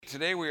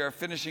Today we are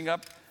finishing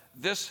up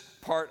this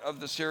part of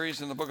the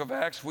series in the book of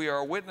Acts. We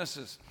are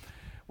witnesses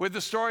with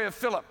the story of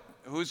Philip,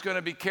 who's going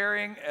to be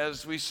carrying,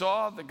 as we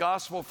saw, the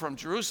gospel from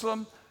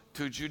Jerusalem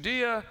to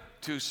Judea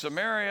to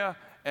Samaria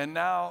and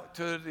now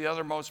to the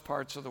othermost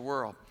parts of the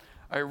world.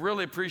 I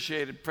really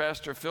appreciated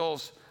Pastor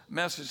Phil's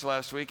message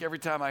last week. Every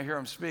time I hear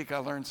him speak, I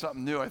learn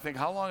something new. I think,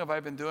 how long have I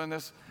been doing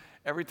this?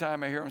 Every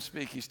time I hear him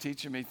speak, he's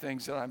teaching me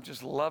things that I'm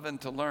just loving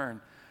to learn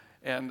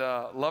and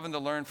loving to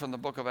learn from the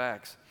book of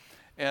Acts.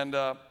 And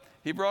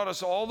he brought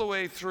us all the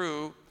way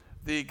through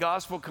the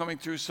gospel coming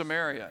through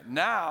Samaria.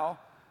 Now,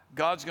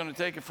 God's going to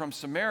take it from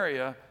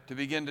Samaria to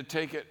begin to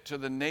take it to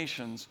the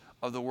nations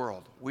of the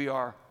world. We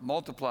are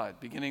multiplied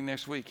beginning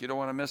next week. You don't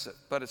want to miss it.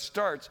 But it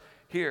starts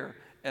here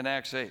in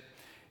Acts 8.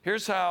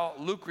 Here's how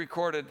Luke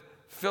recorded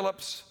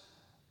Philip's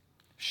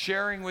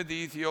sharing with the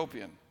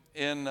Ethiopian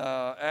in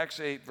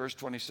Acts 8, verse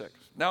 26.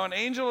 Now an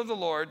angel of the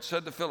Lord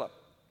said to Philip,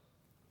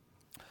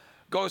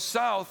 "Go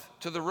south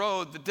to the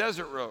road, the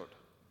desert road,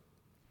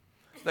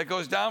 that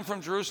goes down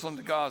from Jerusalem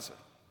to Gaza."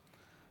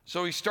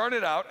 So he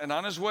started out, and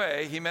on his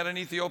way, he met an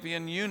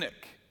Ethiopian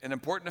eunuch, an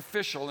important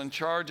official in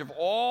charge of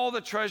all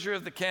the treasure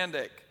of the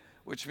Kandake,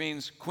 which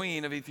means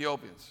queen of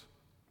Ethiopians.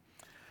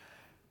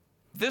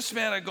 This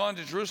man had gone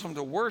to Jerusalem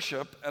to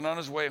worship, and on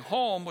his way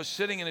home was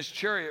sitting in his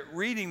chariot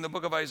reading the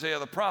book of Isaiah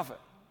the prophet.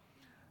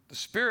 The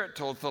Spirit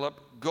told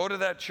Philip, "Go to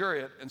that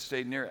chariot," and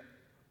stayed near it.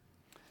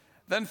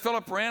 Then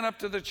Philip ran up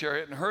to the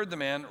chariot and heard the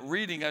man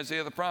reading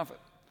Isaiah the prophet.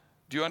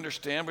 "Do you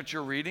understand what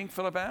you're reading?"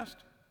 Philip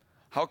asked.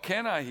 "How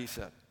can I," he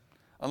said,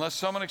 "unless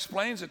someone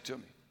explains it to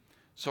me?"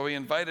 So he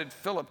invited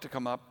Philip to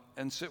come up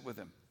and sit with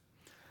him.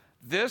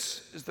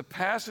 This is the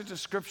passage of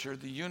Scripture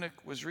the eunuch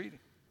was reading.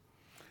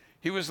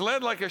 "He was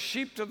led like a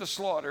sheep to the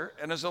slaughter,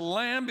 and as a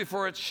lamb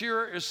before its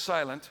shearer is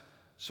silent,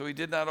 so he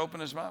did not open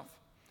his mouth.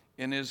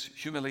 In his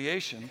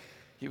humiliation,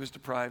 he was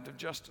deprived of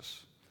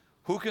justice.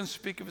 Who can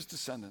speak of his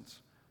descendants?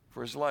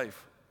 For his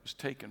life was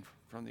taken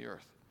from the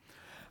earth."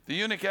 The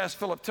eunuch asked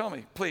Philip, "Tell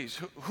me, please,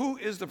 who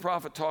is the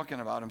prophet talking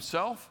about,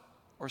 himself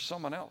or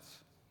someone else?"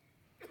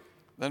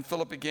 Then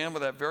Philip began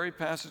with that very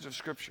passage of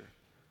Scripture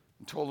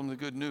and told him the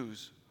good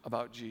news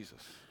about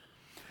Jesus.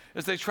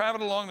 As they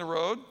traveled along the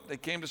road, they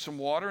came to some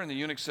water, and the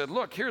eunuch said,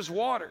 "Look, here's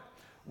water.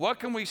 What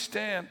can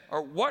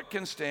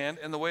stand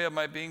in the way of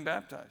my being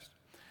baptized?"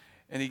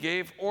 And he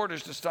gave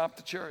orders to stop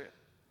the chariot.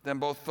 Then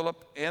both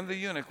Philip and the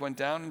eunuch went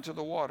down into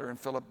the water, and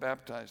Philip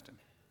baptized him.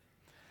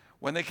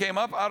 When they came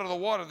up out of the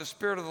water, the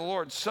Spirit of the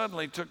Lord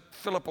suddenly took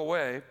Philip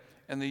away,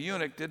 and the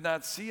eunuch did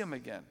not see him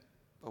again,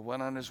 but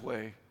went on his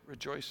way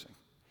rejoicing.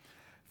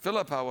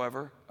 Philip,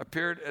 however,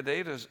 appeared at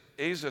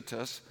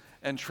Azotus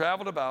and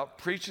traveled about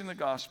preaching the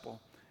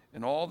gospel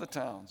in all the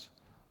towns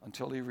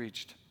until he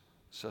reached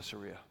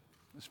Caesarea.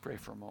 Let's pray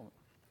for a moment.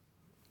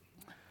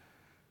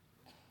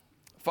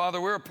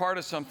 Father, we're a part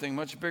of something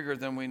much bigger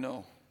than we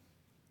know.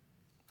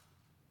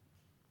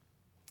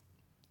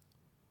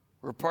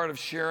 We're a part of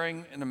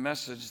sharing in a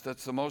message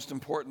that's the most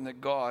important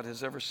that God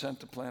has ever sent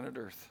to planet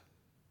Earth.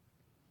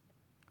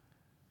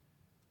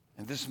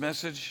 And this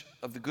message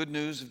of the good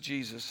news of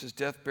Jesus, his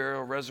death,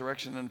 burial,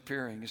 resurrection, and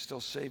appearing, is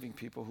still saving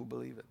people who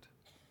believe it.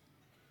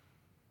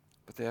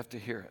 But they have to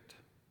hear it.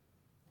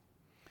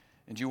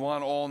 And you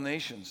want all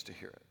nations to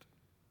hear it.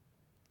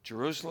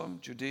 Jerusalem,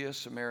 Judea,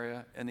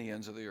 Samaria, and the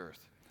ends of the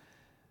earth.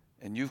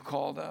 And you've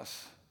called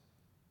us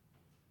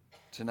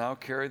to now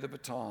carry the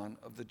baton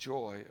of the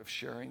joy of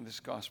sharing this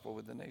gospel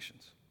with the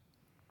nations.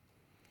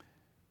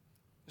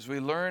 As we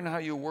learn how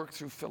you work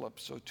through Philip,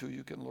 so too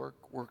you can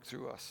work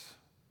through us.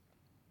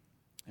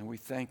 And we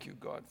thank you,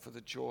 God, for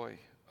the joy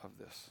of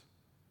this.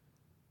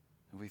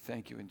 And we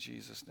thank you in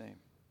Jesus' name.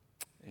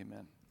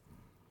 Amen.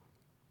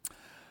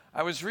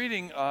 I was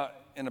reading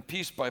in a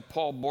piece by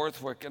Paul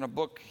Borthwick in a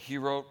book he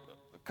wrote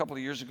a couple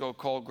of years ago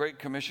called Great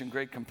Commission,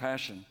 Great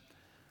Compassion,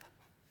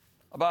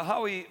 about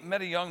how he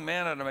met a young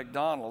man at a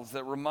McDonald's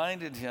that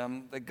reminded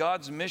him that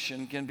God's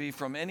mission can be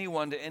from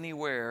anyone to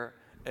anywhere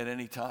at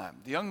any time.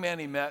 The young man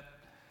he met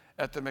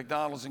at the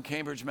McDonald's in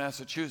Cambridge,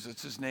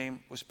 Massachusetts, his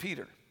name was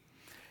Peter.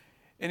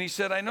 And he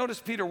said, "I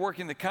noticed Peter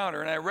working the counter,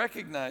 and I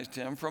recognized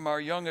him from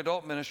our young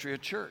adult ministry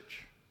at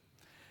church.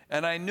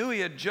 And I knew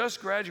he had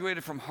just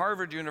graduated from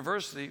Harvard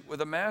University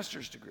with a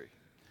master's degree.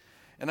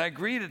 And I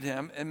greeted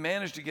him and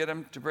managed to get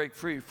him to break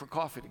free for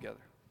coffee together."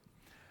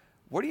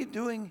 "What are you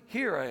doing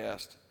here?" I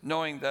asked,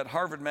 knowing that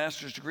Harvard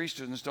master's degree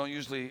students don't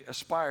usually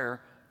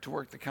aspire to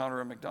work the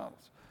counter at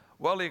McDonald's.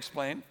 "Well," he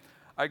explained,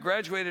 "I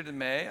graduated in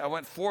May. I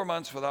went 4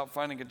 months without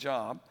finding a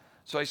job.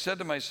 So I said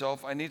to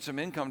myself, I need some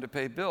income to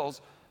pay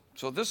bills.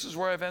 So this is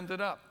where I've ended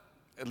up,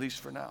 at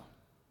least for now."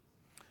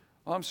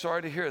 "Well, I'm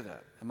sorry to hear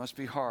that. It must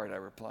be hard," I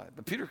replied.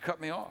 But Peter cut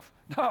me off.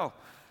 "No,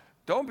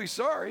 don't be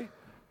sorry.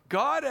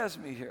 God has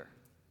me here.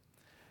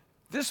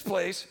 This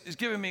place is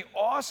giving me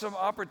awesome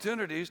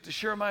opportunities to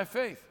share my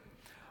faith.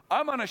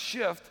 I'm on a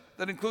shift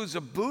that includes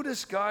a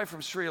Buddhist guy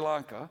from Sri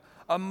Lanka,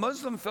 a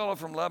Muslim fellow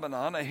from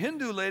Lebanon, a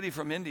Hindu lady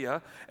from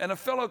India, and a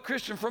fellow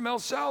Christian from El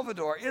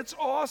Salvador. It's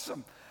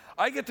awesome.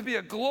 I get to be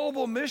a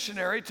global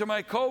missionary to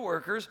my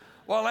coworkers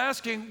while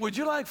asking, would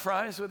you like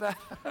fries with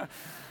that?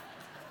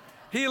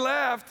 He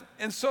laughed,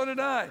 and so did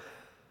I.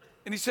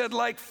 And he said,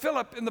 like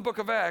Philip in the book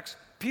of Acts,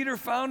 Peter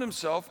found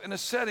himself in a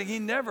setting he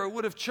never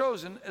would have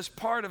chosen as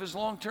part of his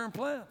long-term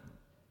plan.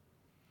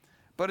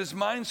 But his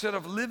mindset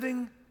of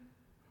living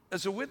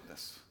as a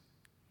witness,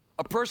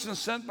 a person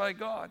sent by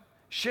God,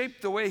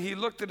 shaped the way he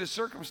looked at his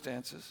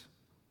circumstances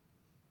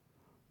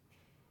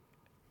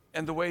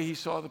and the way he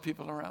saw the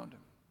people around him.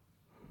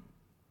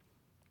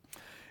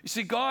 You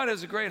see, God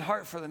has a great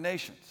heart for the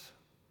nations,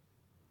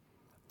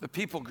 the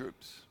people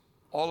groups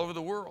all over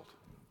the world.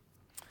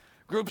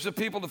 Groups of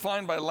people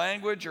defined by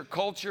language or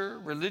culture,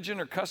 religion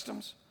or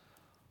customs,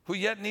 who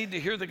yet need to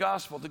hear the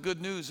gospel, the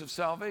good news of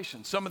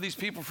salvation. Some of these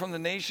people from the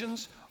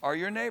nations are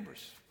your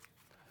neighbors.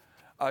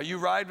 You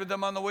ride with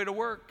them on the way to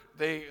work.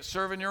 They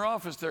serve in your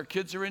office. Their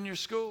kids are in your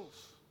schools.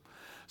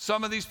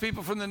 Some of these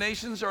people from the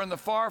nations are in the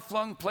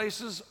far-flung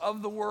places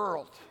of the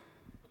world.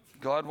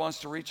 God wants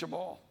to reach them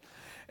all.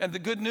 And the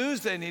good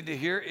news they need to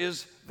hear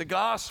is the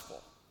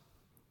gospel,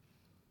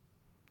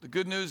 the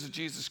good news of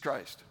Jesus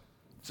Christ.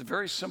 It's a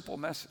very simple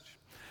message.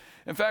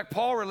 In fact,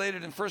 Paul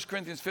related in 1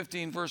 Corinthians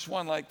 15, verse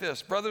 1 like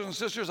this: brothers and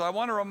sisters, I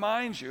want to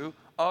remind you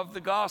of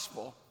the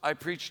gospel I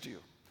preached to you,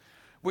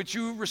 which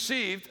you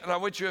received and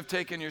on which you have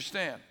taken your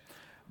stand.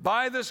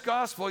 By this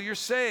gospel you're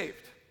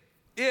saved,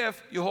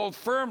 if you hold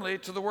firmly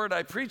to the word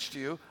I preached to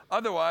you,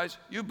 otherwise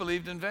you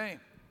believed in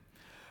vain.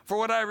 For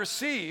what I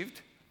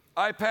received,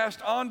 I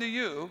passed on to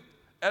you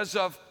as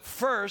of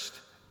first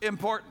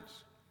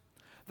importance,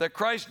 that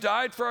Christ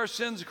died for our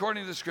sins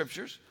according to the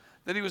Scriptures,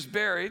 that he was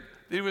buried,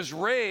 that he was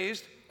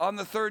raised on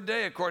the third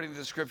day according to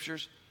the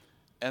Scriptures,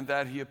 and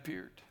that he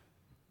appeared.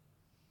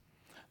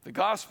 The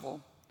gospel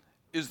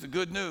is the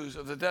good news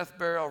of the death,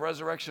 burial,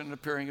 resurrection, and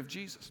appearing of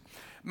Jesus.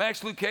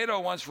 Max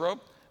Lucado once wrote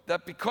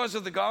that because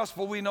of the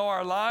gospel, we know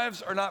our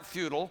lives are not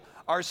futile,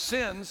 our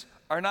sins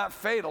are not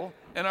fatal,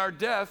 and our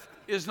death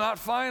is not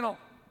final.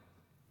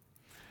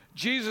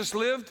 Jesus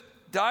lived,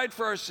 died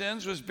for our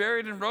sins, was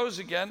buried, and rose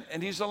again,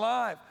 and he's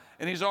alive.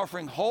 And he's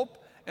offering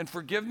hope and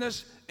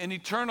forgiveness and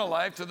eternal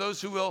life to those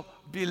who will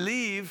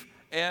believe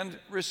and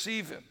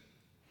receive him.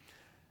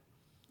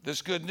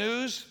 This good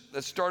news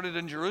that started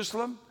in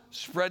Jerusalem,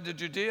 spread to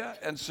Judea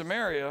and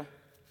Samaria,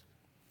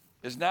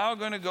 is now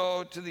going to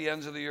go to the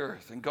ends of the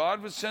earth. And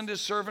God would send his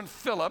servant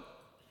Philip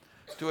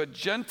to a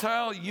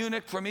Gentile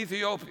eunuch from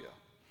Ethiopia.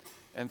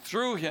 And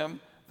through him,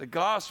 the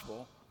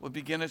gospel would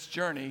begin its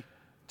journey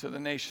to the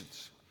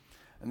nations.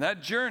 And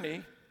that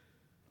journey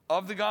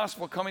of the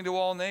gospel coming to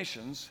all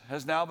nations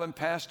has now been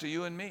passed to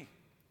you and me.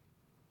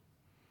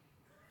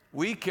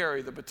 We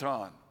carry the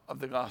baton of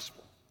the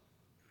gospel.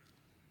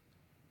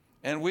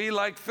 And we,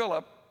 like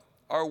Philip,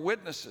 are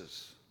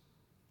witnesses.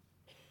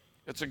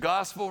 It's a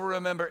gospel we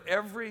remember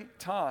every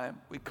time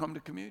we come to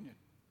communion.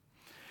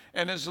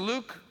 And as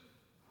Luke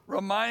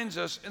reminds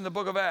us in the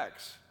book of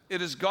Acts,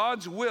 it is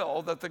God's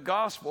will that the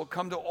gospel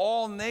come to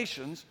all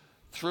nations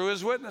through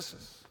his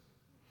witnesses.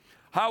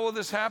 How will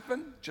this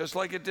happen? Just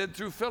like it did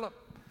through Philip.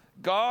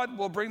 God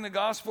will bring the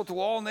gospel to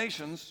all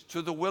nations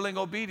through the willing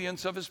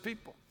obedience of his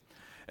people.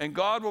 And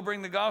God will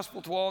bring the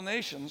gospel to all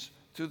nations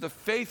through the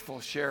faithful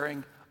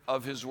sharing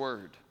of his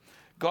word.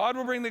 God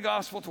will bring the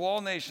gospel to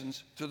all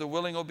nations through the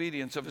willing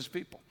obedience of his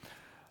people.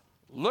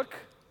 Look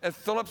at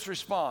Philip's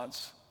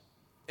response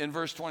in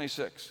verse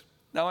 26.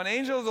 Now an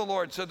angel of the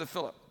Lord said to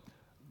Philip,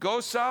 go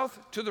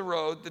south to the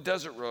road, the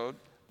desert road,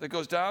 that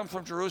goes down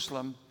from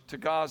Jerusalem to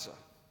Gaza.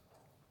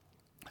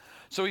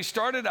 So he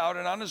started out,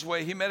 and on his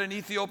way he met an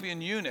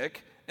Ethiopian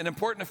eunuch, an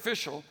important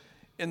official,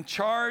 in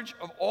charge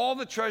of all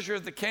the treasure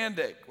of the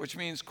Kandake, which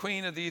means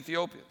queen of the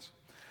Ethiopians.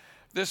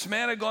 This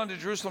man had gone to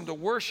Jerusalem to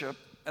worship,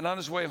 and on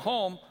his way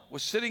home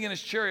was sitting in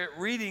his chariot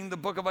reading the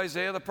book of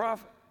Isaiah the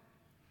prophet.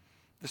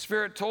 The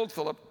Spirit told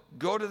Philip,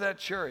 go to that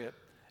chariot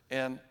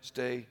and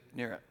stay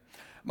near it.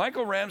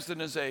 Michael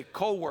Ramsden is a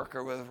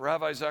co-worker with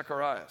Rabbi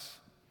Zacharias.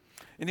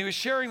 And he was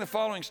sharing the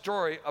following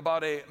story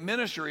about a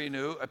minister he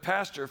knew, a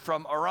pastor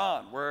from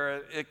Iran,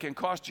 where it can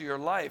cost you your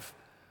life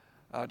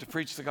to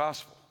preach the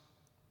gospel.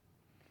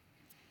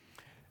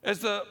 As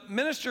the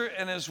minister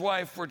and his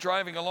wife were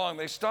driving along,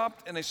 they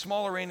stopped in a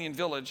small Iranian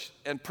village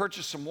and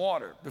purchased some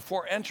water.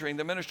 Before entering,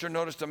 the minister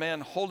noticed a man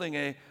holding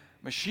a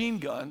machine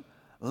gun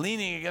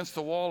leaning against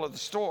the wall of the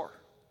store.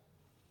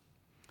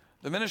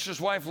 The minister's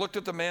wife looked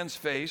at the man's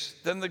face,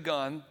 then the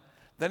gun,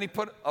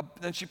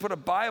 then she put a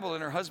Bible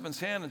in her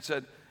husband's hand and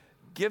said,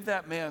 give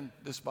that man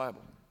this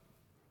Bible.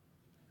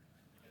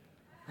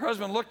 Her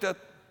husband looked at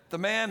the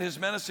man, his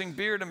menacing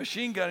beard and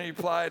machine gun, and he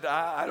replied,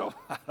 I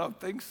don't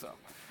think so.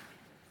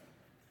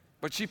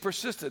 But she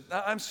persisted.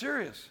 I'm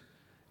serious.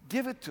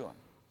 Give it to him.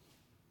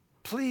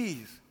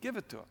 Please, give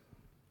it to him.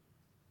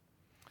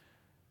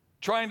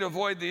 Trying to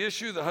avoid the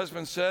issue, the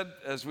husband said,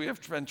 as we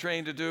have been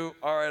trained to do,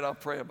 all right, I'll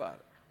pray about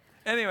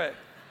it. Anyway,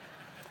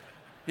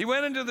 he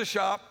went into the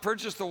shop,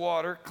 purchased the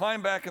water,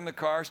 climbed back in the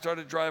car,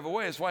 started to drive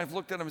away. His wife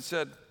looked at him and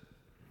said,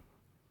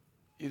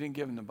 you didn't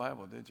give him the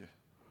Bible, did you?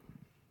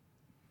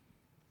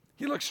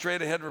 He looked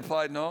straight ahead and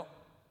replied, no,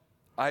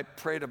 I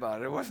prayed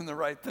about it. It wasn't the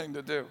right thing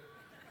to do.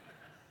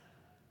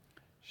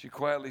 She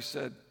quietly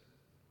said,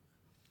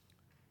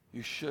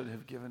 "You should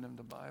have given him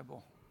the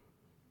Bible."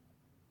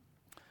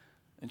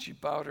 And she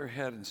bowed her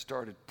head and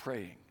started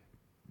praying.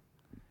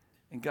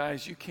 And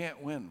guys, you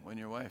can't win when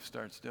your wife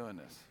starts doing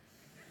this.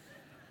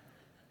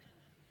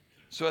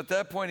 So at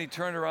that point, he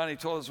turned around, he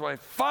told his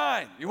wife,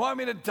 "Fine, you want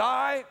me to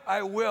die?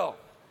 I will."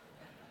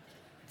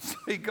 So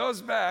he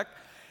goes back,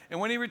 and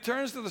when he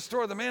returns to the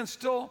store, the man's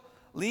still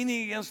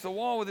leaning against the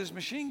wall with his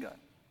machine gun.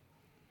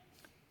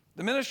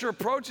 The minister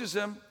approaches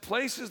him,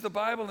 places the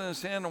Bible in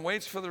his hand, and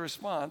waits for the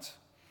response.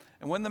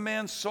 And when the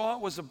man saw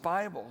it was a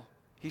Bible,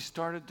 he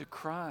started to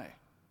cry.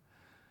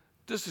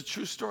 This is a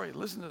true story.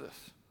 Listen to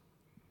this.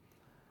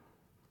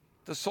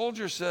 The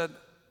soldier said,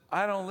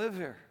 "I don't live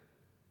here.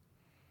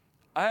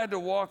 I had to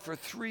walk for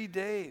 3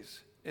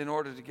 days in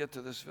order to get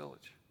to this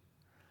village.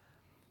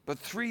 But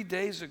 3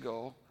 days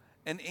ago,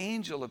 an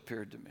angel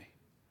appeared to me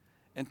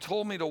and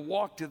told me to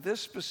walk to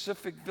this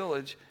specific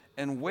village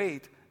and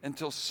wait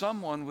until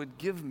someone would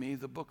give me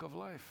the book of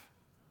life.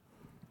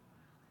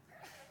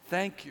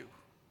 Thank you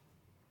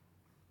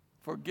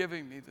for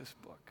giving me this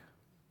book."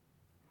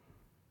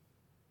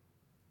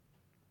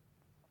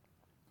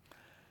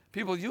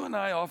 People, you and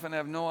I often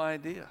have no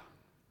idea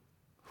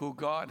who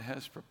God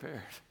has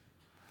prepared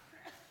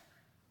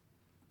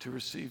to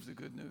receive the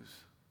good news.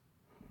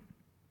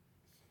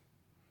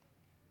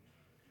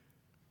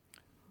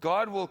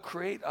 God will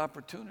create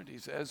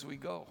opportunities as we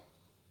go,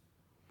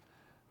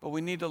 but we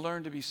need to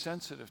learn to be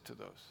sensitive to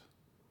those,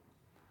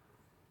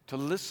 to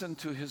listen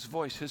to his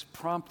voice, his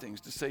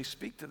promptings, to say,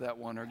 speak to that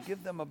one, or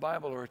give them a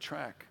Bible or a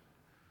tract,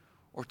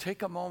 or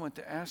take a moment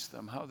to ask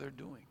them how they're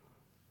doing.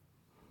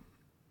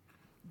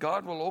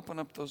 God will open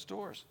up those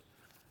doors,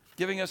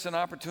 giving us an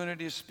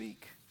opportunity to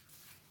speak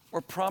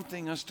or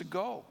prompting us to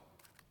go.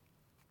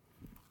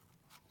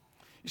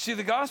 You see,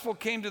 the gospel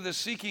came to the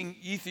seeking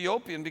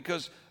Ethiopian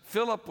because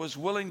Philip was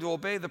willing to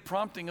obey the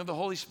prompting of the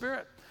Holy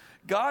Spirit.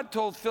 God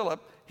told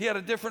Philip he had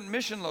a different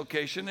mission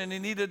location and he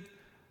needed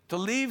to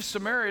leave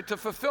Samaria to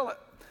fulfill it.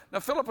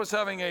 Now, Philip was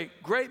having a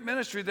great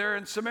ministry there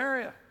in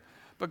Samaria.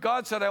 But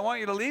God said, "I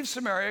want you to leave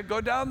Samaria, go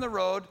down the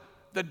road,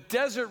 the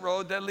desert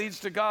road that leads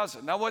to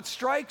Gaza." Now, what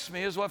strikes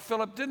me is what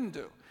Philip didn't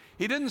do.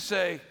 He didn't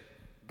say,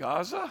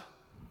 "Gaza?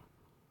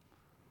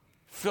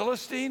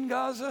 Philistine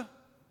Gaza?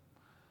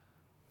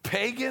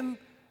 Pagan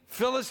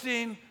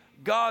Philistine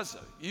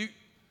Gaza?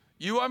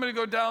 You want me to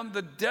go down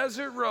the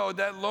desert road,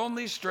 that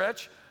lonely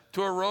stretch,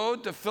 to a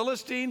road to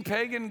Philistine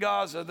pagan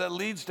Gaza that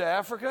leads to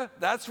Africa?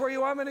 That's where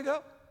you want me to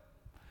go?"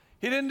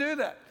 He didn't do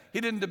that. He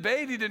didn't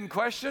debate. He didn't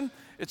question.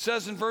 It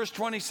says in verse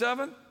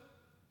 27,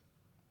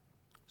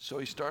 so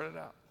he started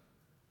out.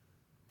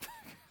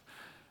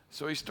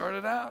 So he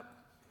started out.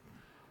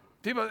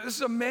 People, this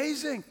is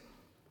amazing.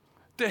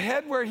 To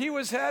head where he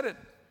was headed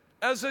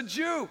as a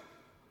Jew,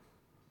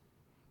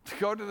 to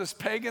go to this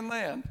pagan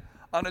land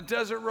on a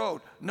desert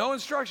road. No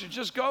instructions,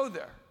 just go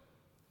there.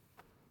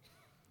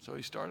 So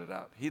he started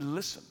out. He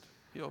listened.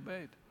 He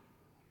obeyed.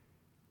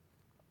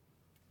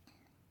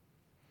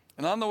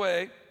 And on the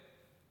way,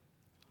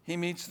 he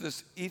meets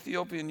this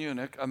Ethiopian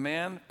eunuch, a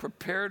man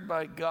prepared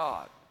by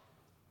God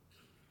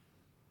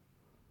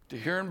to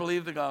hear and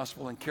believe the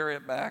gospel and carry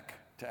it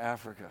back to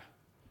Africa.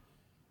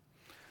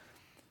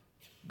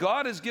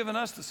 God has given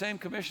us the same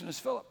commission as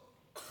Philip,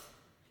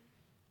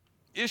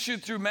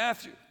 issued through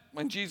Matthew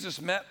when Jesus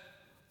met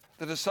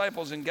the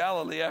disciples in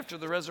Galilee after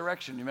the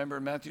resurrection. You remember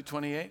in Matthew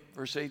 28,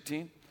 verse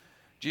 18?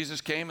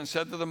 Jesus came and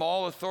said to them,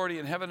 "All authority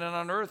in heaven and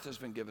on earth has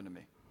been given to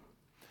me.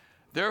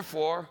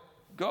 Therefore,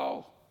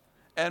 go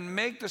and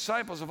make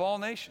disciples of all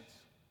nations,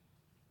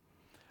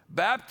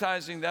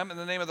 baptizing them in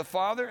the name of the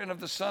Father and of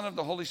the Son and of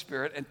the Holy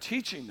Spirit, and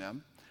teaching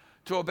them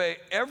to obey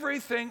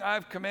everything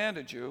I've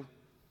commanded you."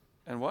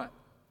 And what?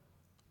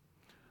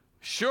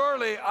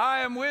 "Surely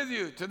I am with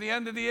you to the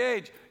end of the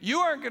age."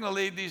 You aren't going to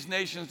lead these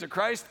nations to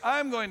Christ.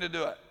 I'm going to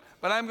do it.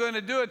 But I'm going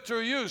to do it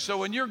through you. So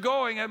when you're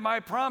going at my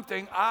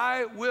prompting,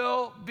 I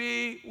will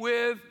be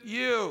with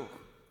you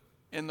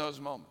in those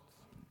moments.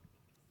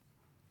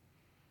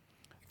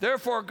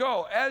 Therefore,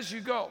 go as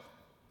you go.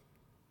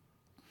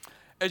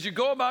 As you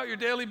go about your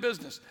daily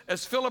business,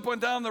 as Philip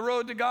went down the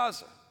road to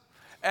Gaza,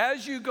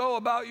 as you go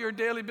about your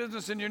daily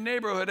business in your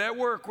neighborhood, at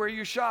work, where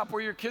you shop,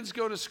 where your kids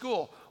go to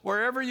school,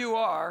 wherever you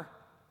are,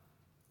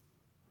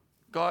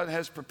 God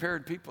has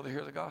prepared people to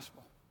hear the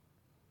gospel.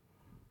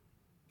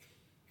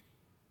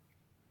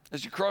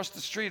 As you cross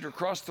the street or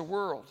cross the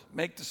world,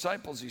 make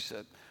disciples, he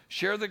said.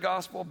 Share the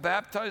gospel,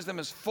 baptize them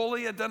as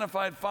fully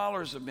identified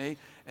followers of me,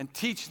 and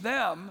teach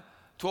them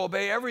to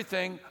obey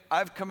everything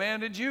I've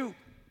commanded you.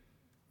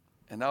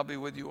 And I'll be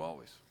with you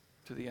always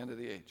to the end of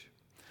the age.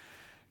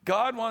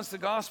 God wants the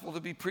gospel to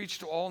be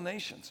preached to all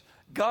nations.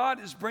 God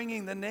is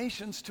bringing the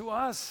nations to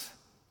us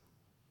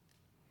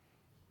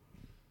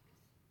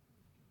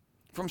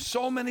from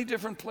so many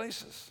different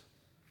places,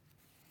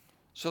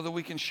 so that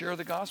we can share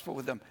the gospel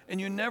with them. And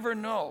you never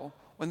know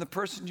when the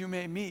person you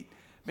may meet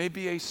may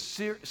be a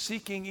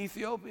seeking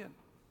Ethiopian.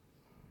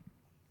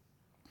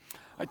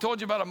 I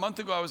told you about a month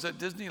ago I was at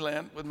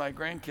Disneyland with my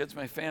grandkids,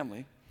 my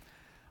family.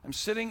 I'm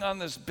sitting on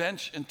this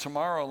bench in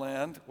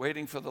Tomorrowland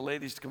waiting for the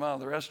ladies to come out of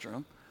the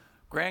restroom.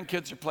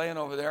 Grandkids are playing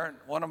over there, and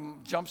one of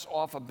them jumps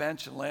off a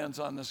bench and lands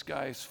on this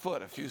guy's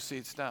foot a few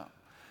seats down.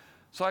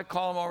 So I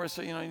call him over and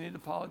say, you need to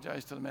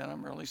apologize to the man.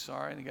 I'm really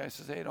sorry. And the guy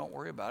says, hey, don't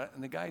worry about it.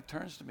 And the guy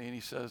turns to me and he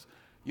says,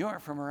 you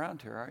aren't from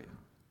around here, are you?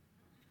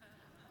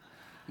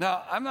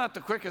 Now, I'm not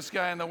the quickest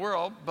guy in the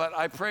world, but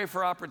I pray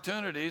for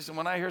opportunities. And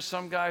when I hear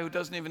some guy who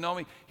doesn't even know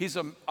me, he's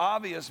an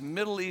obvious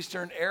Middle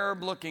Eastern,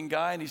 Arab-looking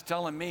guy, and he's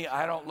telling me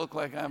I don't look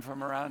like I'm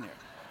from around here.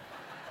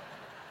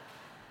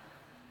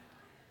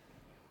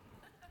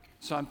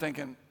 So I'm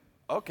thinking,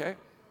 okay.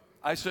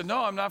 I said,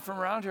 no, I'm not from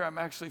around here. I'm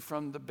actually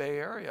from the Bay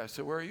Area. I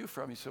said, where are you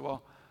from? He said,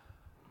 well,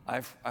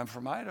 I'm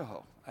from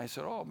Idaho. I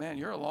said, oh, man,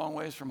 you're a long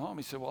ways from home.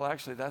 He said, well,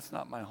 actually, that's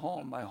not my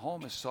home. My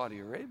home is Saudi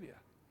Arabia.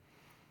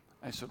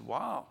 I said,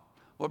 wow.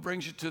 What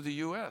brings you to the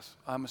U.S.?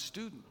 I'm a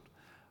student.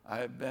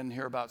 I've been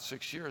here about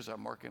 6 years.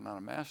 I'm working on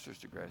a master's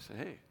degree. I said,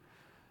 hey,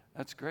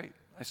 that's great.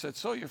 I said,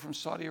 so you're from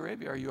Saudi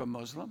Arabia. Are you a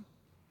Muslim?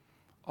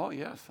 Oh,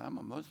 yes, I'm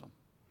a Muslim.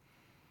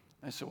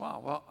 I said,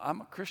 wow, well,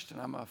 I'm a Christian.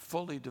 I'm a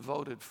fully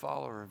devoted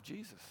follower of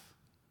Jesus.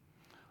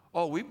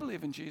 Oh, we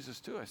believe in Jesus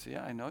too. I said,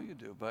 yeah, I know you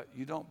do, but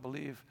you don't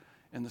believe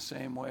in the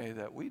same way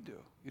that we do.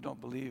 You don't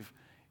believe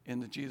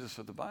in the Jesus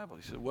of the Bible.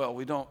 He said, well,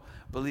 we don't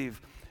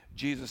believe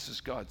Jesus is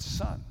God's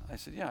son. I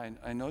said, yeah,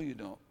 I know you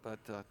don't, but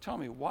tell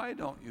me, why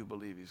don't you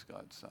believe he's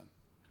God's son?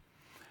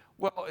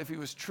 Well, if he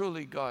was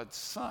truly God's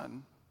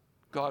son,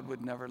 God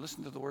would never,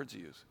 listen to the words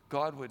he used,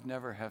 God would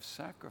never have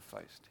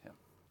sacrificed him.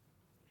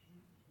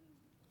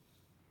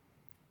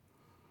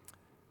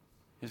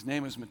 His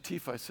name is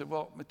Matifa. I said,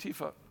 well,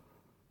 Matifa,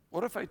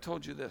 what if I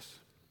told you this?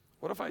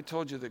 What if I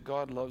told you that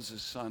God loves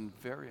his son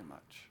very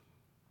much,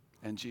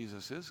 and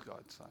Jesus is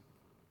God's son?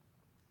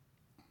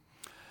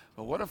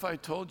 But what if I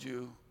told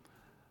you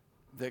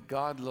that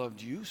God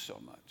loved you so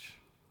much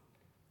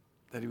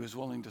that he was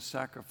willing to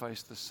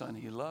sacrifice the son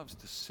he loves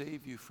to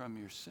save you from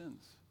your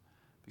sins,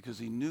 because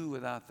he knew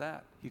without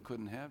that he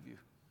couldn't have you?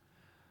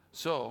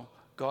 So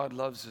God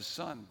loves his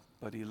son,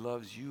 but he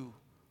loves you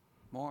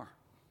more.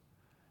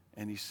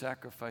 And he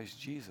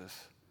sacrificed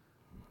Jesus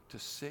to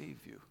save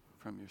you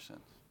from your sins.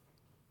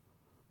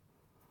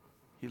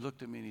 He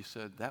looked at me and he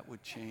said, that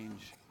would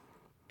change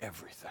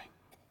everything.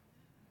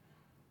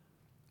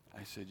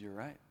 I said, you're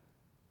right.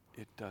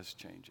 It does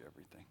change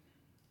everything.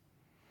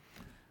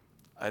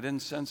 I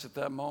didn't sense at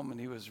that moment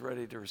he was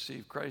ready to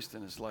receive Christ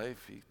in his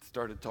life. He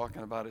started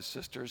talking about his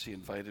sisters. He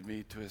invited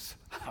me to his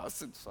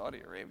house in Saudi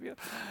Arabia.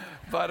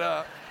 But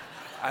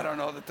I don't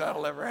know that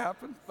that'll ever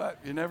happen, but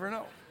you never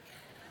know.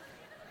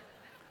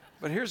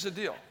 But here's the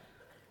deal.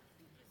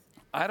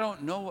 I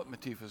don't know what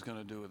Matifa is going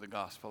to do with the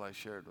gospel I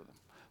shared with him.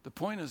 The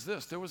point is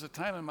this. There was a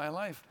time in my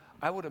life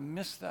I would have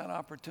missed that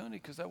opportunity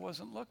because I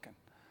wasn't looking.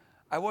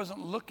 I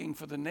wasn't looking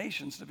for the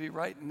nations to be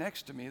right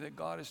next to me that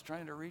God is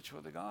trying to reach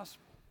with the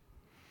gospel.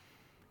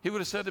 He would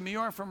have said to me, you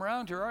aren't from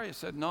around here, are you? I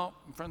said, no,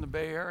 I'm from the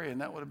Bay Area,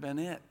 and that would have been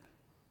it.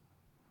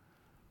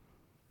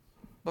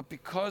 But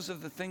because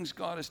of the things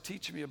God is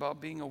teaching me about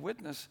being a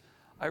witness,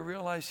 I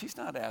realized he's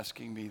not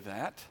asking me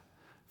that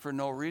for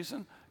no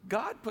reason.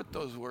 God put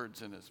those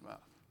words in his mouth.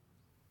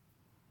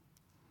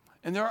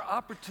 And there are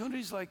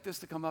opportunities like this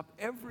to come up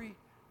every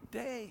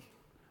day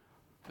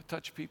to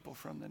touch people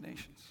from the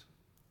nations.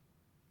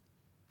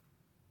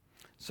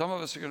 Some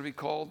of us are going to be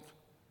called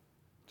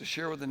to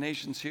share with the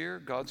nations here.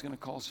 God's going to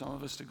call some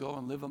of us to go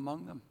and live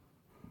among them.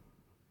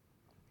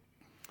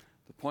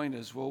 The point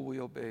is, will we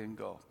obey and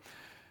go?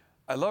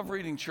 I love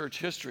reading church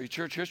history.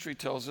 Church history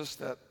tells us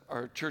that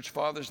our church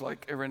fathers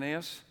like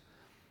Irenaeus,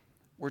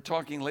 we're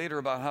talking later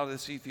about how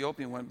this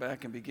Ethiopian went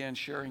back and began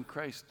sharing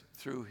Christ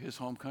through his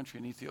home country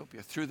in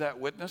Ethiopia. Through that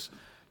witness,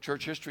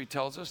 church history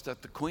tells us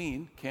that the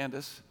queen,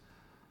 Candace,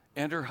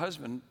 and her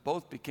husband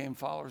both became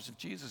followers of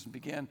Jesus and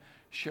began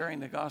sharing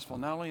the gospel,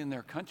 not only in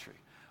their country,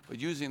 but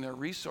using their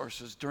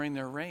resources during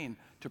their reign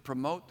to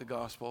promote the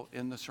gospel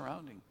in the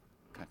surrounding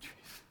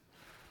countries.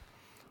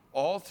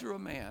 All through a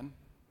man,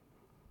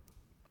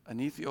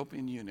 an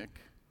Ethiopian eunuch,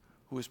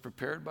 who was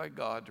prepared by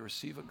God to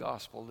receive a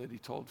gospel that he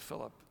told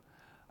Philip,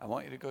 I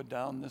want you to go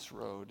down this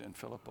road, and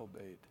Philip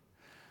obeyed.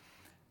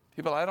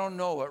 People, I don't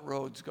know what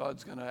roads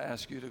God's going to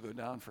ask you to go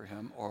down for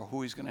him or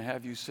who he's going to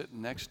have you sitting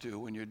next to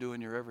when you're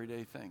doing your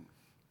everyday things.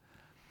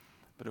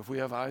 But if we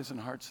have eyes and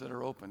hearts that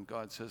are open,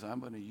 God says, I'm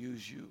going to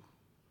use you.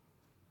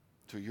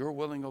 Through your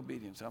willing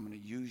obedience, I'm going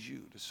to use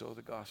you to sow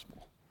the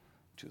gospel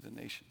to the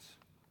nations.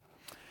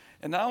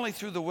 And not only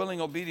through the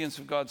willing obedience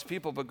of God's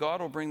people, but God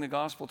will bring the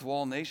gospel to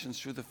all nations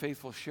through the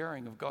faithful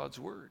sharing of God's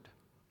word.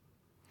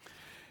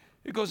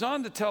 It goes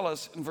on to tell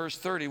us in verse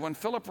 30, when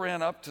Philip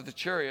ran up to the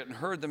chariot and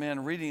heard the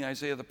man reading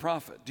Isaiah the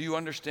prophet, do you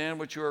understand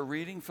what you are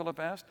reading? Philip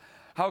asked.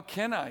 How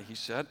can I, he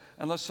said,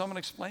 unless someone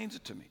explains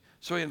it to me?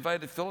 So he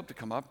invited Philip to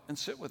come up and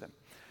sit with him.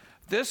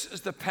 This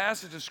is the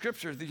passage of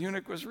scripture the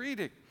eunuch was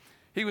reading.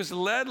 He was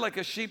led like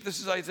a sheep.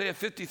 This is Isaiah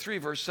 53,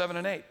 verse 7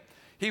 and 8.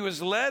 He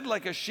was led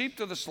like a sheep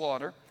to the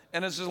slaughter,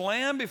 and as a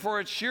lamb before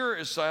its shearer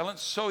is silent,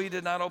 so he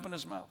did not open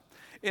his mouth.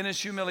 In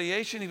his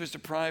humiliation, he was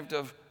deprived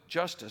of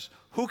justice.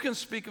 Who can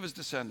speak of his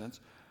descendants?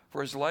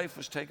 for his life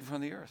was taken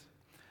from the earth.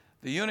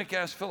 The eunuch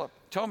asked Philip,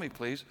 tell me,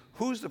 please,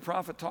 who's the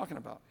prophet talking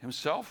about,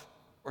 himself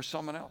or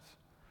someone else?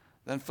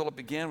 Then Philip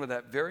began with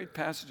that very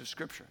passage of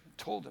Scripture and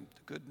told him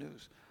the good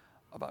news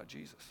about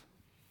Jesus.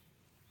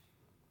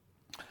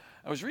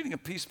 I was reading a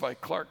piece by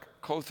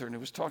Clark Cawthorn who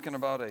was talking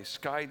about a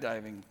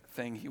skydiving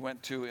thing he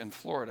went to in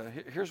Florida.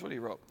 Here's what he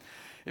wrote.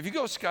 If you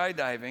go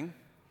skydiving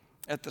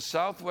at the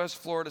Southwest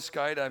Florida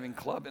Skydiving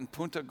Club in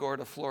Punta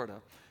Gorda,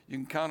 Florida, you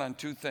can count on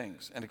two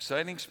things, an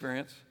exciting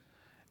experience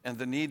and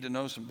the need to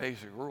know some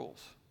basic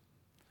rules.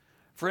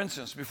 For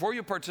instance, before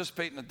you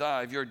participate in a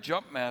dive, your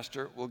jump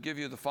master will give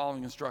you the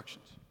following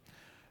instructions.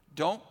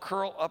 Don't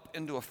curl up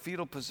into a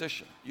fetal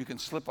position. You can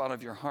slip out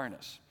of your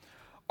harness.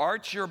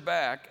 Arch your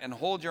back and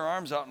hold your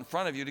arms out in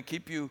front of you to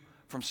keep you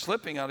from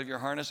slipping out of your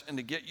harness and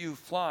to get you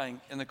flying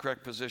in the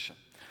correct position.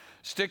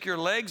 Stick your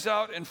legs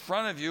out in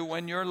front of you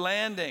when you're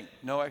landing.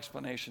 No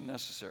explanation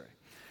necessary.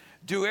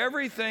 Do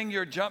everything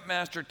your jump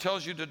master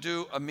tells you to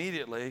do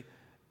immediately.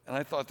 And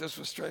I thought this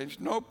was strange.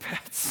 No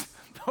pets.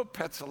 No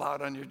pets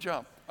allowed on your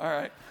jump. All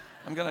right.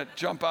 I'm going to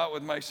jump out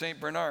with my St.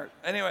 Bernard.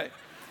 Anyway,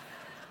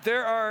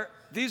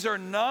 these are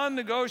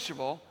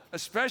non-negotiable,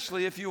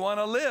 especially if you want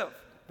to live.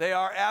 They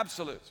are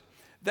absolutes.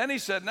 Then he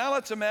said, now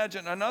let's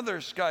imagine another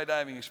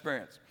skydiving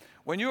experience.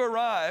 When you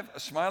arrive, a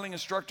smiling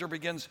instructor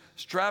begins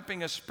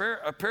strapping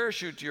a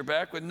parachute to your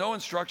back with no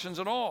instructions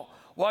at all,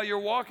 while you're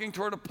walking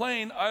toward a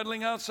plane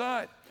idling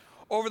outside.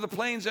 Over the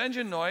plane's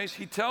engine noise,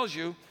 he tells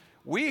you,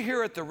 we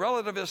here at the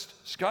Relativist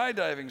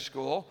Skydiving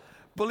School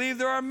believe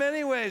there are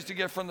many ways to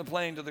get from the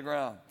plane to the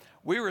ground.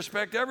 We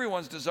respect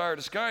everyone's desire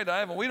to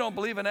skydive, and we don't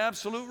believe in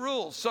absolute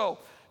rules. So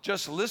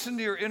just listen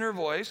to your inner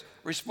voice,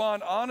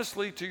 respond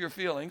honestly to your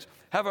feelings,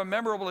 have a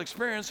memorable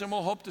experience, and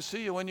we'll hope to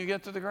see you when you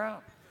get to the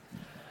ground.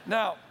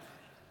 Now,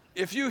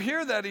 if you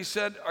hear that, he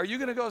said, are you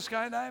going to go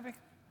skydiving?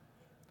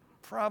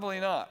 Probably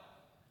not.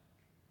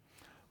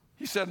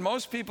 He said,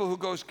 most people who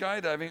go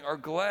skydiving are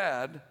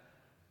glad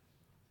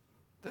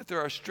that there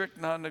are strict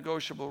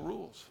non-negotiable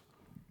rules.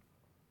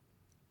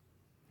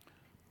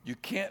 You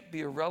can't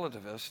be a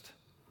relativist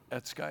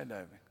at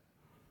skydiving.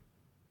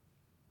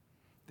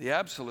 The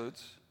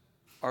absolutes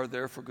are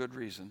there for good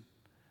reason,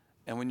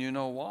 and when you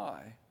know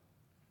why,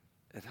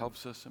 it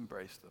helps us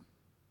embrace them.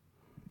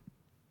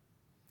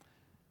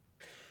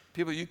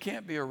 People, you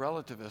can't be a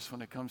relativist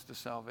when it comes to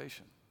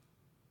salvation.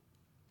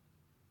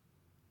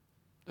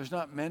 There's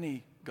not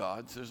many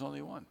gods, there's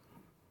only one.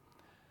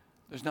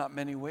 There's not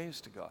many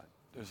ways to God,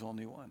 there's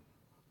only one.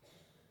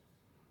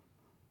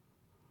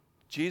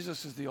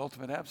 Jesus is the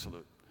ultimate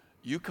absolute.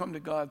 You come to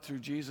God through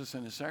Jesus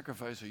and his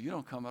sacrifice, or you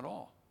don't come at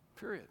all,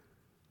 period.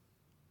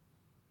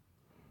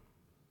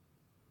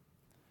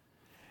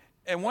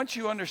 And once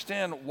you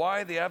understand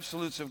why the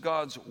absolutes of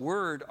God's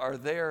word are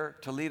there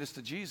to lead us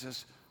to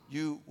Jesus,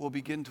 you will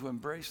begin to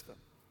embrace them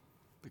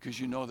because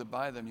you know that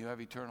by them you have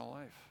eternal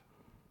life.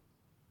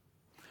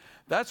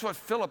 That's what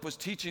Philip was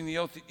teaching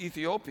the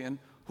Ethiopian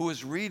who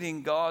was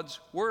reading God's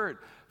word.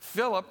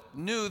 Philip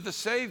knew the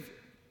Savior.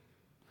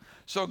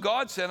 So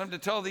God sent him to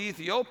tell the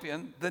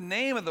Ethiopian the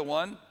name of the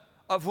one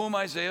of whom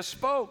Isaiah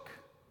spoke.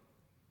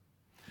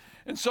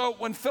 And so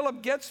when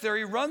Philip gets there,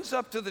 he runs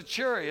up to the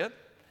chariot.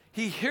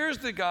 He hears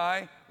the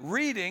guy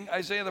reading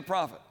Isaiah the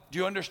prophet. Do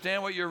you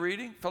understand what you're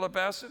reading? Philip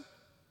asked him.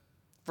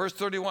 Verse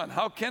 31,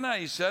 how can I,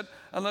 he said,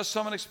 unless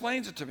someone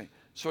explains it to me?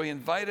 So he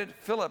invited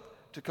Philip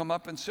to come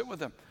up and sit with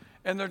him.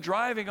 And they're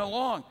driving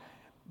along.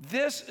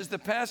 This is the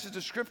passage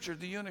of Scripture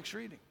the eunuch's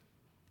reading.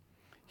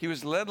 He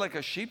was led like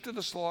a sheep to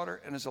the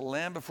slaughter, and as a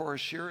lamb before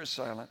his shearer is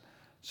silent,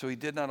 so he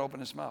did not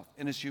open his mouth.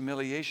 In his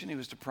humiliation, he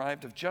was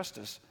deprived of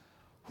justice.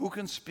 Who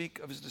can speak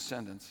of his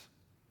descendants?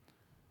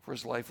 For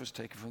his life was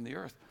taken from the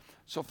earth.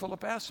 So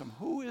Philip asked him,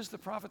 who is the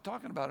prophet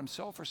talking about,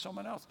 himself or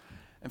someone else?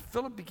 And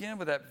Philip began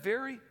with that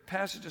very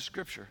passage of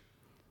Scripture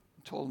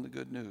and told him the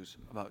good news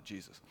about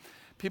Jesus.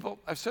 People,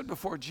 I've said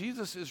before,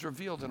 Jesus is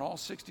revealed in all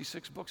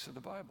 66 books of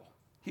the Bible.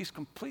 He's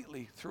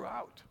completely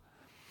throughout.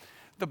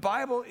 The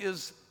Bible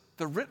is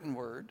the written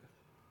word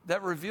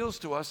that reveals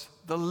to us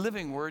the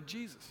living word,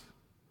 Jesus.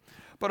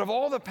 But of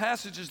all the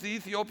passages the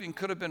Ethiopian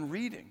could have been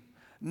reading,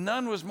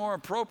 none was more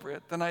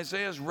appropriate than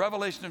Isaiah's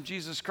revelation of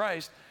Jesus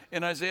Christ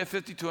in Isaiah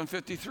 52 and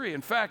 53.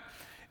 In fact,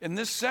 in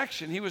this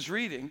section he was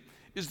reading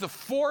is the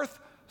fourth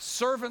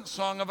servant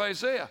song of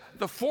Isaiah,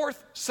 the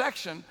fourth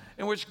section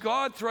in which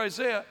God, through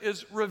Isaiah,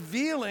 is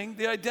revealing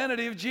the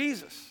identity of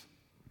Jesus.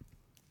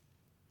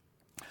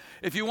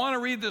 If you want to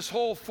read this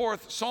whole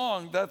fourth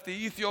song that the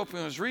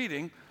Ethiopian was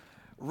reading,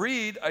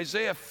 read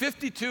Isaiah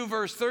 52,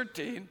 verse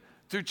 13,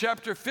 through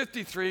chapter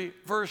 53,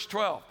 verse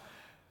 12.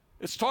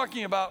 It's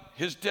talking about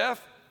his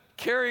death,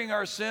 carrying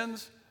our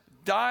sins,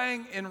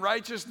 dying in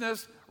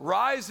righteousness,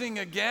 rising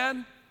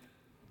again.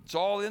 It's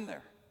all in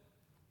there.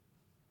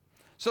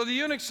 So the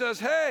eunuch says,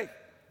 hey,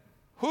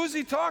 who's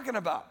he talking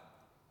about?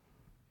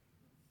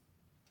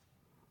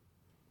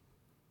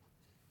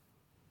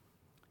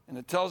 And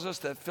it tells us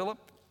that Philip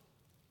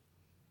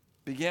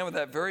began with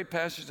that very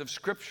passage of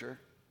Scripture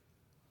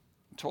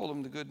and told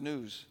him the good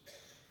news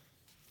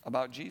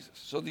about Jesus.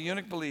 So the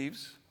eunuch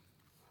believes.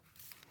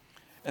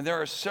 And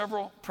there are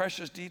several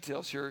precious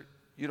details here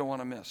you don't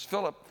want to miss.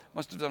 Philip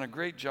must have done a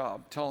great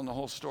job telling the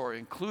whole story,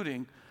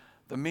 including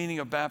the meaning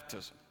of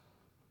baptism,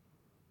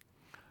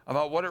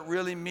 about what it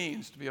really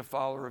means to be a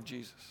follower of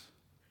Jesus.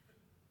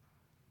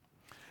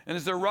 And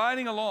as they're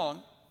riding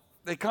along,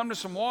 they come to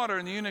some water,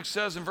 and the eunuch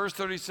says in verse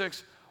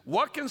 36,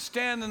 "What can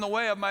stand in the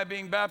way of my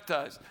being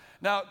baptized?"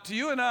 Now, to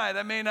you and I,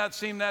 that may not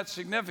seem that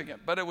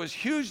significant, but it was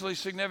hugely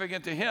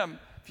significant to him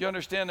if you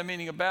understand the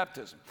meaning of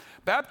baptism.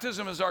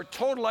 Baptism is our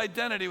total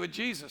identity with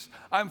Jesus.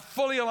 I'm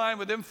fully aligned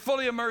with him,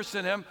 fully immersed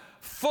in him,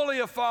 fully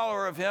a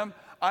follower of him.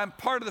 I'm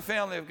part of the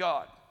family of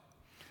God.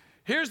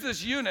 Here's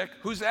this eunuch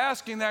who's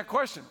asking that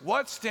question.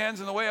 What stands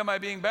in the way of my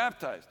being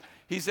baptized?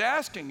 He's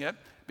asking it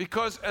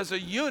because as a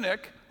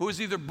eunuch who was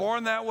either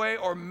born that way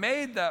or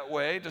made that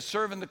way to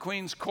serve in the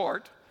queen's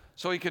court,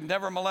 so he could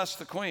never molest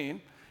the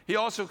queen, he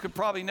also could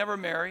probably never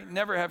marry,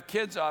 never have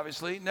kids,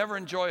 obviously, never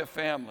enjoy a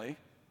family.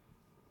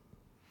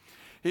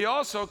 He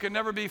also could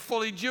never be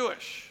fully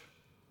Jewish.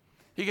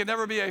 He could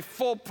never be a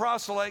full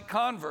proselyte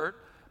convert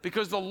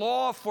because the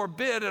law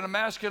forbid an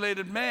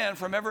emasculated man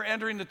from ever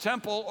entering the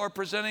temple or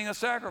presenting a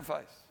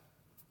sacrifice.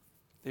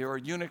 They were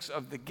eunuchs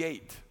of the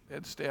gate. They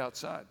had to stay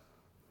outside.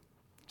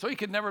 So he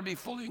could never be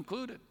fully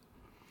included.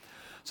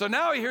 So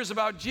now he hears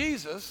about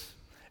Jesus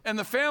and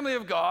the family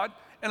of God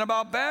and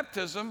about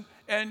baptism,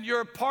 and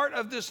you're part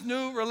of this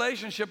new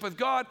relationship with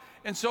God.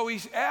 And so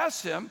he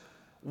asks him,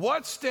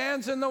 what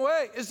stands in the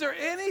way? Is there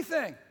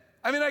anything?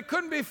 I mean, I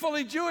couldn't be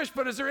fully Jewish,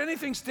 but is there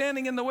anything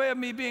standing in the way of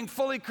me being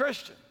fully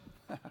Christian?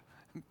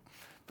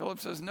 Philip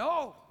says,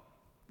 no,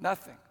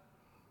 nothing.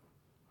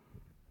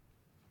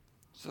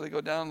 So they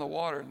go down in the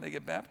water and they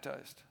get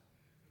baptized.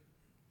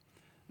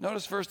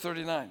 Notice verse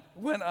 39.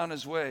 Went on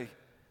his way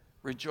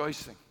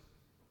rejoicing.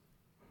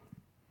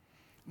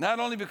 Not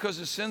only because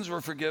his sins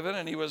were forgiven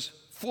and he was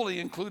fully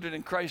included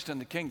in Christ in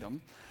the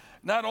kingdom,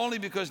 not only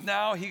because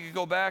now he could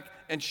go back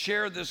and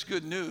share this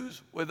good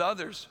news with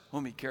others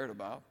whom he cared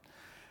about,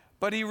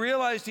 but he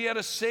realized he had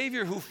a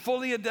Savior who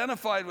fully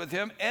identified with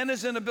him and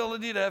his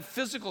inability to have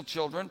physical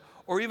children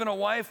or even a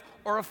wife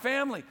or a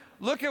family.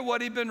 Look at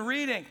what he'd been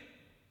reading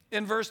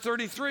in verse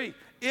 33.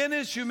 In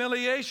his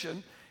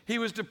humiliation, he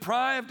was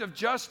deprived of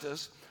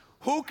justice.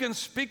 Who can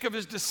speak of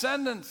his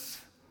descendants?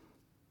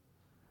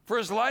 For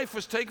his life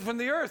was taken from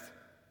the earth.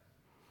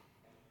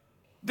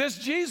 This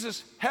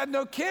Jesus had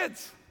no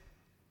kids.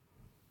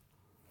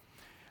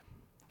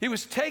 He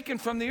was taken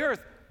from the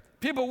earth.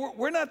 People,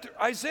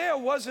 Isaiah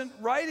wasn't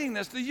writing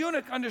this. The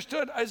eunuch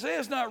understood.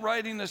 Isaiah's not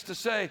writing this to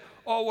say,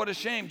 oh, what a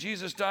shame,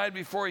 Jesus died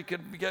before he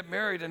could get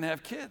married and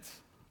have kids.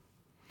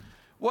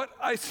 What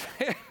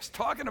Isaiah is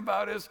talking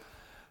about is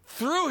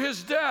through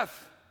his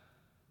death,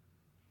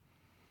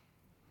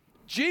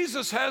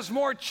 Jesus has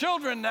more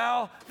children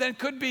now than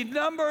could be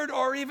numbered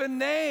or even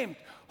named.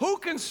 Who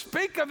can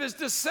speak of his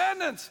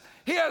descendants?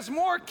 He has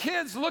more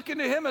kids looking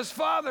to him as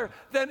father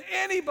than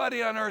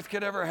anybody on earth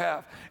could ever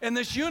have. And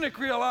this eunuch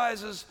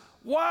realizes,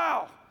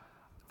 wow,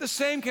 the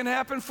same can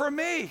happen for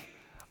me.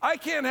 I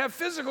can't have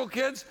physical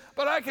kids,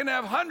 but I can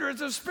have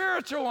hundreds of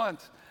spiritual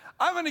ones.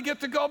 I'm going to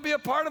get to go be a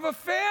part of a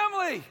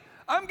family.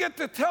 I'm going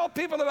to tell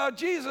people about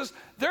Jesus.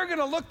 They're going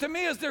to look to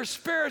me as their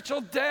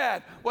spiritual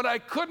dad. What I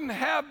couldn't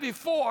have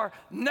before,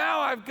 now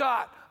I've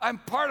got. I'm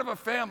part of a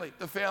family,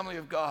 the family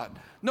of God.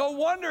 No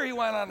wonder he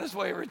went on his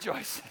way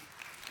rejoicing.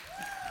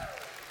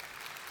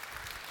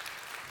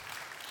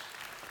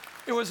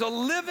 It was a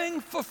living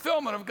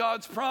fulfillment of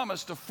God's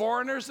promise to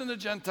foreigners and the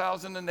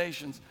Gentiles and the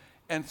nations,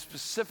 and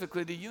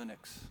specifically to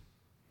eunuchs.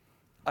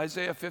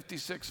 Isaiah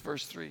 56,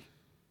 verse 3.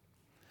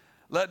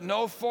 Let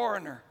no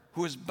foreigner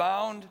who is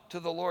bound to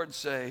the Lord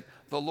say,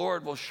 the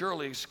Lord will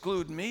surely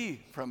exclude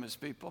me from his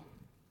people.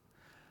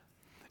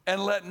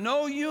 And let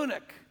no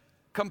eunuch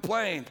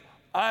complain,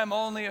 I'm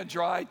only a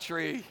dry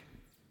tree.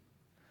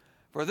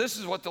 For this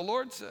is what the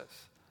Lord says.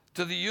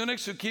 To the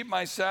eunuchs who keep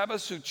my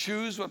Sabbaths, who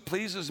choose what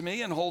pleases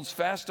me and holds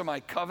fast to my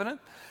covenant,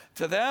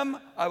 to them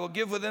I will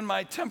give within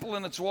my temple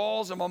and its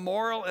walls a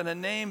memorial and a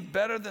name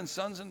better than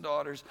sons and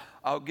daughters.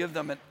 I'll give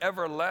them an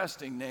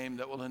everlasting name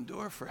that will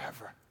endure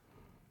forever.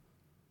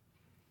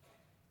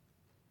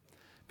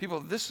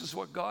 People, this is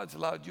what God's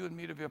allowed you and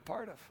me to be a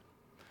part of.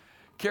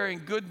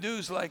 Carrying good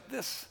news like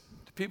this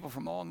to people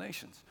from all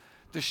nations.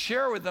 To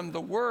share with them the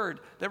word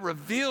that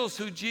reveals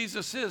who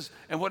Jesus is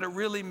and what it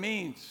really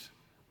means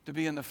to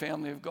be in the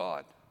family of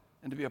God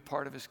and to be a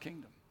part of his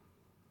kingdom.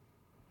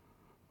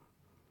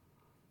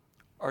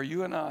 Are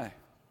you and I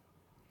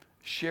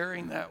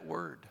sharing that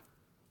word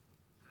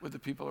with the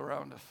people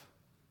around us?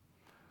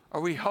 Are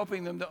we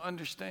helping them to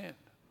understand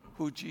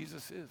who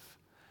Jesus is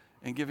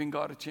and giving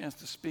God a chance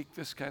to speak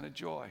this kind of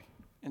joy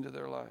into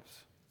their lives?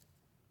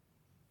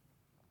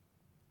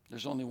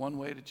 There's only one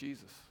way to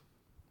Jesus.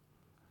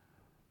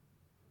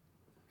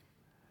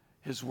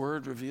 His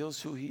word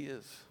reveals who he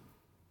is.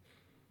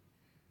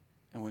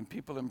 And when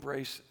people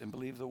embrace and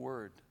believe the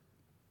word,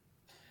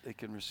 they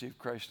can receive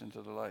Christ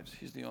into their lives.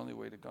 He's the only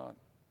way to God.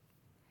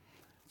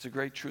 It's a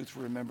great truth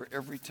to remember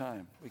every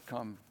time we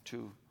come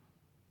to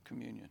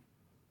communion.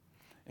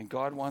 And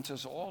God wants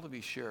us all to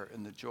be share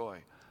in the joy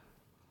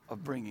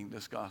of bringing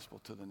this gospel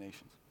to the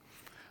nations.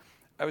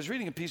 I was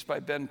reading a piece by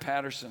Ben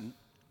Patterson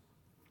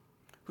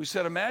who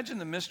said, imagine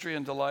the mystery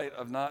and delight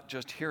of not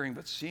just hearing,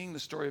 but seeing the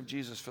story of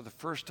Jesus for the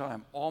first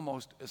time,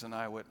 almost as an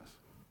eyewitness.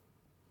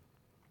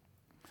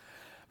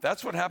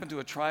 That's what happened to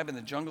a tribe in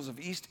the jungles of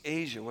East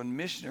Asia when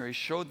missionaries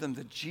showed them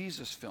the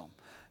Jesus film.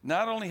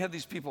 Not only had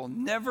these people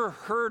never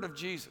heard of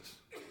Jesus,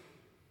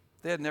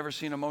 they had never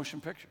seen a motion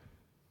picture.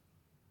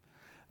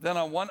 Then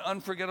on one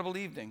unforgettable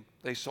evening,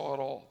 they saw it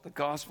all, the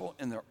gospel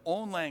in their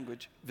own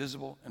language,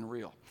 visible and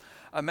real.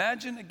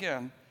 Imagine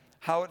again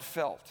how it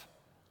felt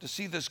to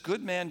see this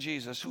good man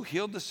Jesus, who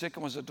healed the sick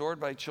and was adored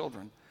by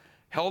children,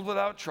 held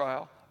without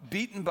trial,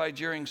 beaten by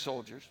jeering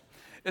soldiers.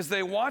 As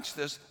they watched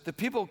this, the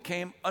people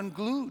came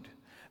unglued.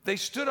 They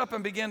stood up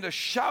and began to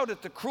shout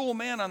at the cruel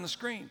man on the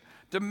screen,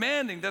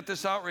 demanding that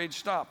this outrage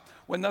stop.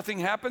 When nothing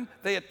happened,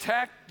 they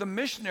attacked the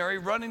missionary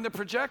running the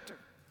projector.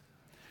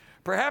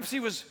 Perhaps he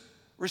was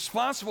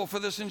responsible for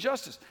this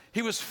injustice.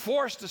 He was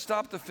forced to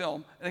stop the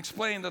film and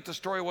explain that the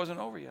story wasn't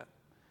over yet,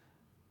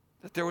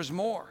 that there was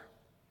more.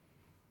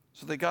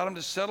 So they got him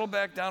to settle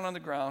back down on the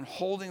ground,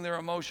 holding their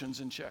emotions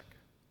in check.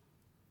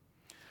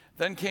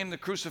 Then came the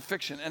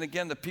crucifixion, and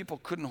again the people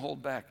couldn't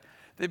hold back.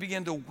 They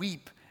began to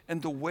weep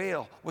and to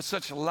wail with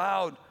such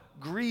loud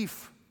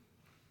grief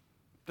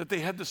that they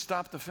had to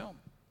stop the film.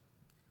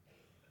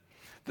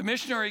 The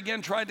missionary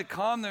again tried to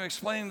calm them,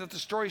 explaining that the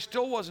story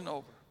still wasn't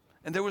over,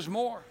 and there was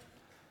more.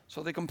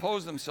 So they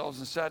composed themselves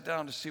and sat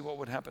down to see what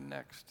would happen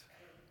next.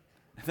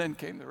 And then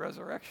came the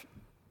resurrection.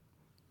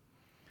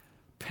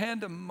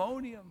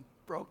 Pandemonium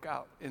broke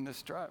out in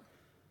this tribe.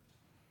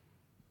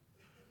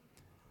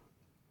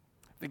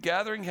 The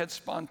gathering had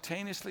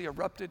spontaneously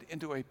erupted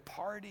into a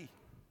party.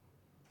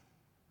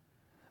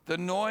 The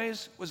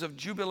noise was of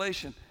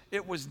jubilation.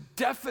 It was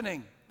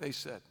deafening, they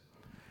said.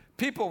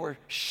 People were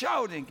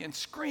shouting and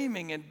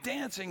screaming and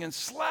dancing and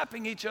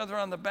slapping each other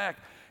on the back,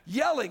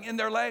 yelling in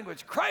their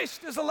language,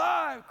 Christ is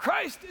alive,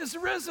 Christ is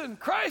risen,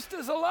 Christ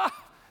is alive.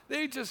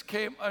 They just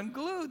came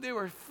unglued. They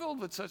were filled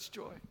with such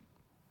joy.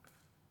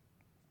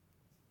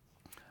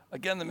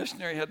 Again, the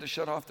missionary had to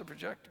shut off the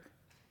projector.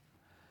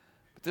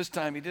 But this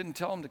time he didn't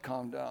tell them to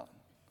calm down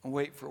and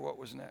wait for what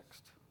was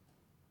next.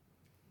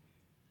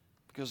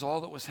 Because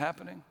all that was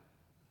happening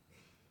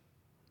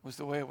was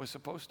the way it was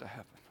supposed to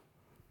happen.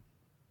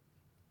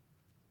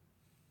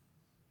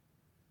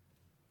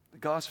 The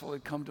gospel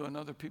had come to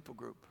another people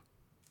group.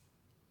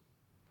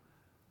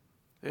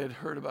 They had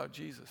heard about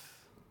Jesus.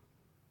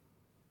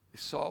 They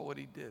saw what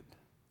he did.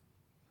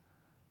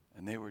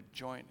 And they were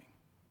joining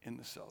in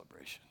the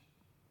celebration.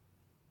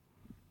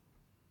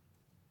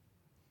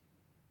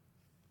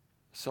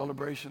 A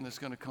celebration that's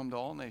going to come to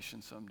all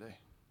nations someday.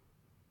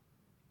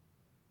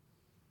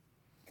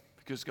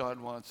 Because God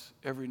wants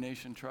every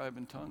nation, tribe,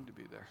 and tongue to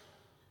be there.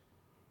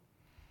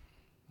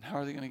 And how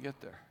are they going to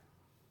get there?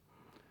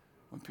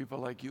 When people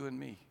like you and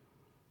me,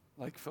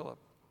 like Philip,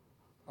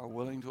 are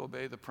willing to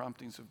obey the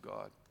promptings of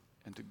God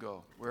and to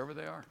go wherever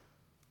they are,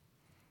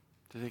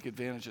 to take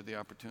advantage of the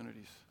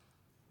opportunities.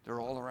 They're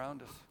all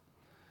around us.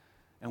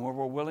 And where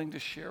we're willing to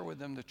share with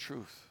them the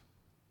truth,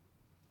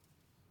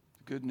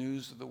 the good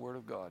news of the Word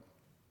of God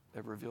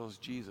that reveals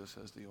Jesus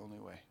as the only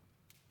way.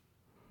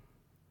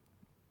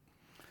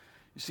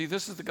 You see,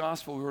 this is the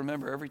gospel we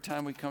remember every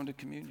time we come to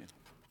communion.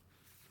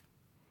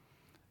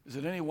 Is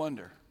it any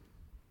wonder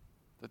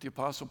that the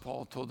Apostle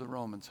Paul told the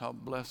Romans, how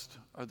blessed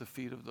are the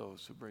feet of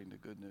those who bring the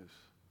good news?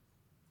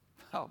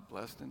 How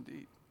blessed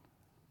indeed.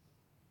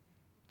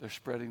 They're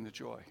spreading the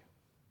joy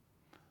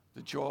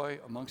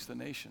amongst the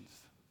nations,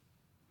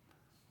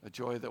 a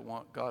joy that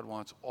God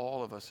wants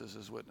all of us as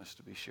his witness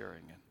to be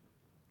sharing in.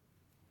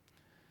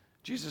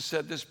 Jesus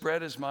said, this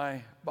bread is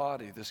my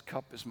body, this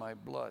cup is my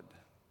blood,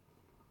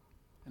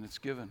 and it's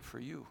given for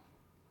you.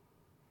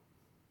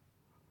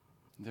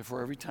 And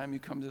therefore, every time you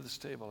come to this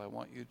table, I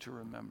want you to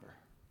remember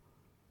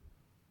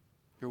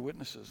you're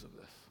witnesses of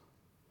this.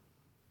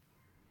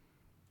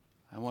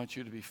 I want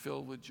you to be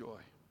filled with joy.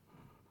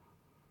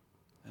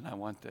 And I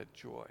want that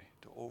joy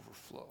to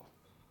overflow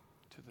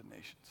to the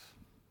nations.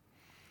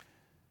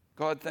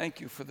 God,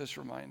 thank you for this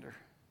reminder.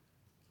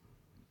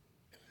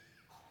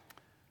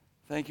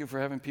 Thank you for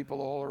having people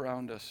all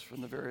around us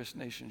from the various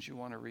nations you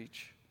want to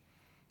reach,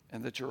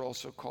 and that you're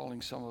also calling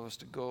some of us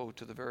to go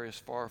to the various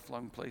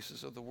far-flung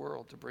places of the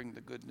world to bring the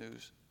good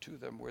news to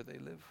them where they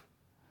live.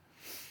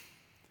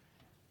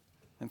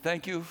 And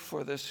thank you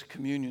for this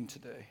communion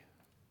today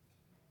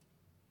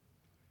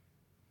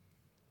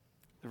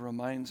that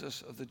reminds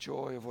us of the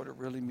joy of what it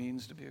really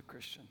means to be a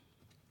Christian,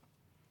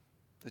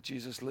 that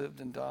Jesus lived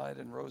and died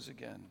and rose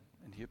again,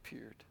 and he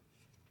appeared.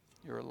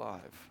 You're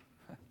alive,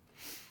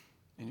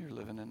 and you're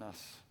living in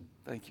us.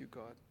 Thank you,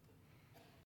 God.